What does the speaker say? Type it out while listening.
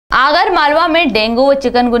आगर मालवा में डेंगू व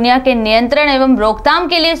चिकनगुनिया के नियंत्रण एवं रोकथाम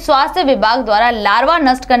के लिए स्वास्थ्य विभाग द्वारा लार्वा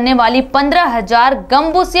नष्ट करने वाली 15,000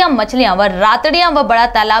 गंबूसिया मछलियां व रातड़ियां व बड़ा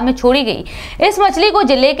तालाब में छोड़ी गई। इस मछली को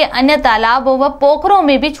जिले के अन्य तालाबों व पोखरों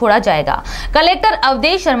में भी छोड़ा जाएगा। कलेक्टर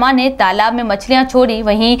अवधेश शर्मा ने तालाब में मछलियां छोड़ी।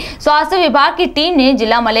 वहीं स्वास्थ्य विभाग की टीम ने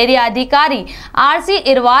जिला मलेरिया अधिकारी RC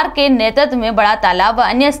इरवार के नेतृत्व में बड़ा तालाब व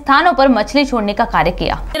अन्य स्थानों पर मछली छोड़ने का कार्य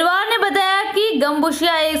किया। इरवार ने बताया कि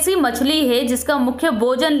गंबूसिया ऐसी मछली है जिसका मुख्य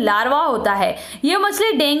भोजन लार्वा होता है। यह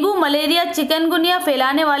मछली डेंगू, मलेरिया, चिकनगुनिया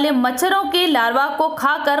फैलाने वाले मच्छरों के लार्वा को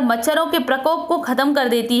खाकर मच्छरों के प्रकोप को खत्म कर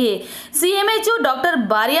देती है। CMHO डॉक्टर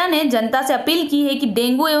बारिया ने जनता से अपील की है कि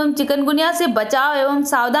डेंगू एवं चिकनगुनिया से बचाव एवं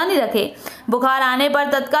सावधानी रखें। बुखार आने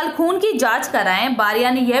पर तत्काल खून की जांच कराएं। बारिया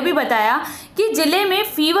ने यह भी बताया कि जिले में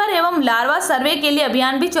फीवर एवं लार्वा सर्वे के लिए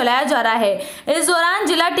अभियान भी चलाया जा रहा है। इस दौरान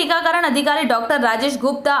जिला टीकाकरण अधिकारी डॉक्टर राजेश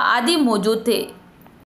गुप्ता आदि मौजूद थे।